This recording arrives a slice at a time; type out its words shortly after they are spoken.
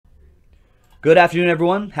Good afternoon,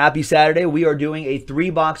 everyone. Happy Saturday. We are doing a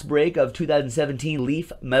 3-box break of 2017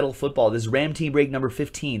 Leaf Metal Football. This is Ram Team break number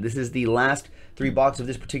 15. This is the last 3 box of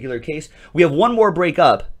this particular case. We have one more break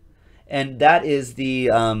up, and that is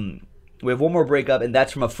the we have one more break up, and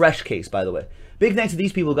that's from a fresh case, by the way. Big thanks to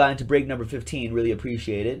these people who got into break number 15. Really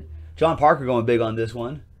appreciate it. John Parker going big on this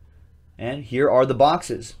one. And here are the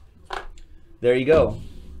boxes. There you go.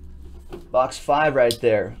 Box 5 right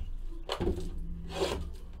there.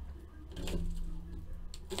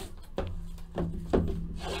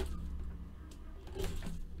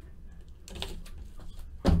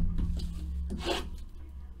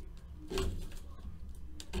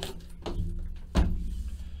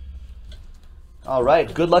 All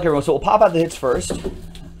right, good luck, everyone. So we'll pop out the hits first,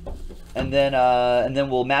 and then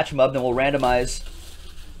we'll match them up. Then we'll randomize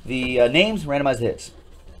the names, randomize the hits.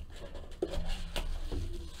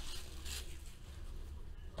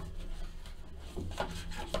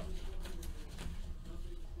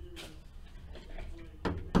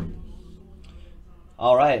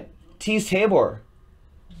 All right, Tease Tabor.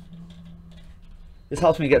 This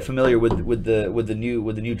helps me get familiar with the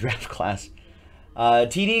new draft class.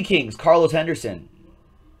 TD Kings, Carlos Henderson.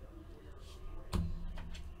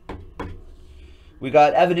 We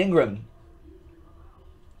got Evan Ingram.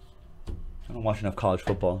 I don't watch enough college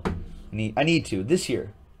football. I need to this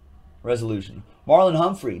year. Resolution. Marlon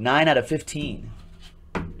Humphrey, 9 out of 15.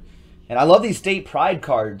 And I love these State Pride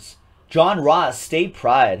cards. John Ross, State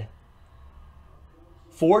Pride.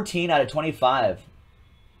 14 out of 25.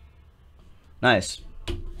 Nice.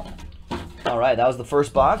 All right, that was the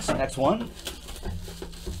first box. Next one.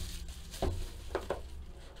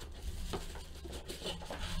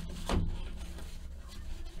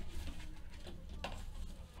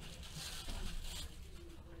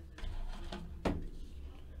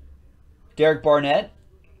 Derek Barnett.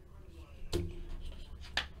 We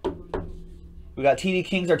got TD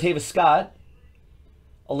Kings, Artavis Scott.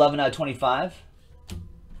 11 out of 25.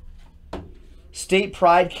 State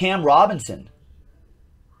Pride, Cam Robinson.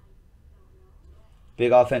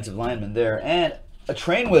 Big offensive lineman there. And a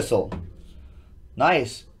train whistle.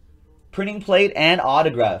 Nice. Printing plate and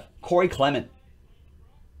autograph. Corey Clement.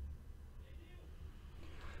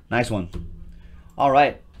 Nice one. All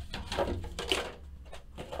right.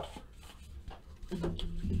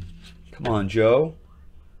 Come on, Joe.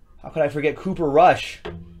 How could I forget Cooper Rush?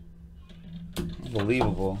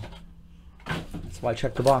 Unbelievable. That's why I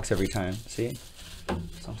check the box every time. See?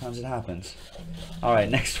 Sometimes it happens. All right,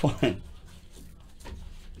 next one.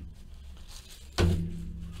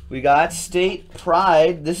 We got State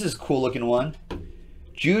Pride. This is a cool looking one.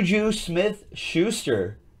 Juju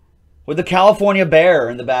Smith-Schuster with the California Bear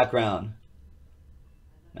in the background.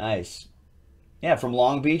 Nice. Yeah, from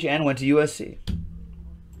Long Beach and went to USC.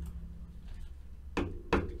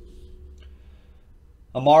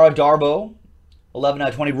 Amara Darbo, 11 out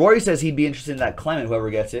of 20. Rory says he'd be interested in that Clement, whoever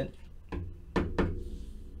gets it.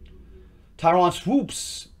 Tyron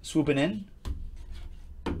Swoops, swooping in.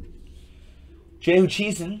 Jehu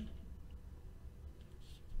Cheeson.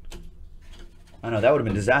 I know, that would have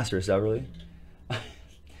been disastrous, though, really.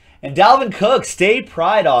 And Dalvin Cook, State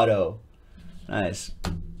Pride auto. Nice.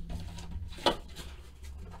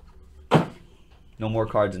 No more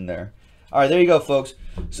cards in there. All right, there you go, folks.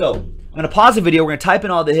 So I'm going to pause the video. We're going to type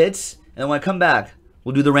in all the hits. And then when I come back,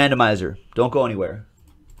 we'll do the randomizer. Don't go anywhere.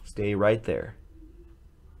 Stay right there.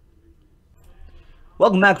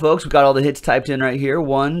 Welcome back, folks. We've got all the hits typed in right here.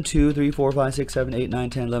 1, 2, 3, 4, 5, 6, 7, 8, 9,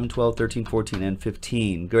 10, 11, 12, 13, 14, and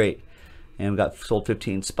 15. Great. And we got sold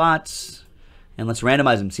 15 spots. And let's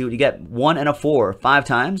randomize them. See what you get. 1 and a 4. 5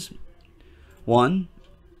 times. 1,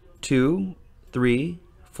 2, 3,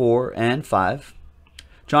 4, and 5.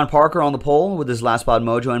 John Parker on the pole with his last spot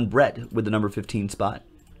mojo, and Brett with the number 15 spot.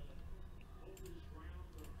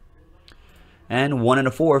 And 1 and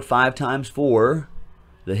a 4, 5 times for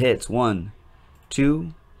the hits. 1,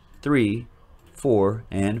 2, 3, 4,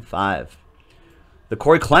 and 5. The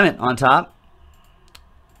Corey Clement on top.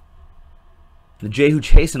 The Jehu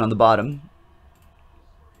Cheeson on the bottom.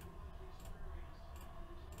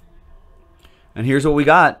 And here's what we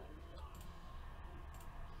got.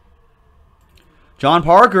 John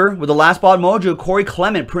Parker with the last spot mojo. Corey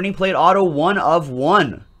Clement, printing plate auto, 1 of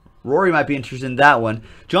 1. Rory might be interested in that one.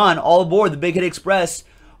 John, all aboard the Big Hit Express.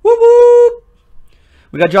 Whoop whoop.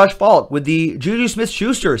 We got Josh Falk with the Juju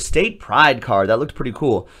Smith-Schuster State Pride card. That looked pretty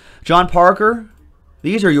cool. John Parker,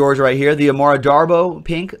 these are yours right here. The Amara Darbo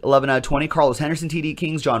pink, 11 out of 20. Carlos Henderson, TD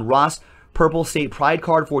Kings. John Ross, purple State Pride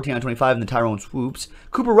card, 14 out of 25. And the Tyrone Swoops.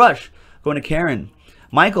 Cooper Rush going to Karen.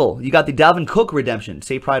 Michael, you got the Dalvin Cook redemption,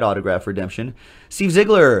 State Pride autograph redemption. Steve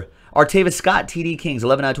Ziegler, Artavis Scott, TD Kings,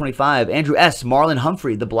 11 out of 25. Andrew S., Marlon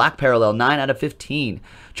Humphrey, the black parallel, 9 out of 15.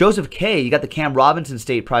 Joseph K., you got the Cam Robinson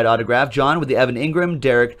State Pride autograph. John with the Evan Ingram,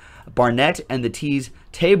 Derek Barnett, and the T's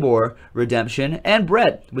Tabor redemption. And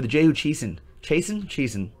Brett with the Jehu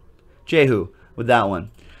Jehu with that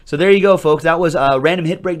one. So there you go, folks. That was random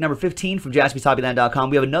hit break number 15 from JaspysHobbyland.com.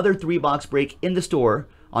 We have another 3-box break in the store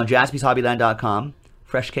on JaspysHobbyland.com.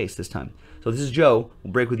 Fresh case this time. So this is Joe.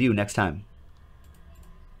 We'll break with you next time.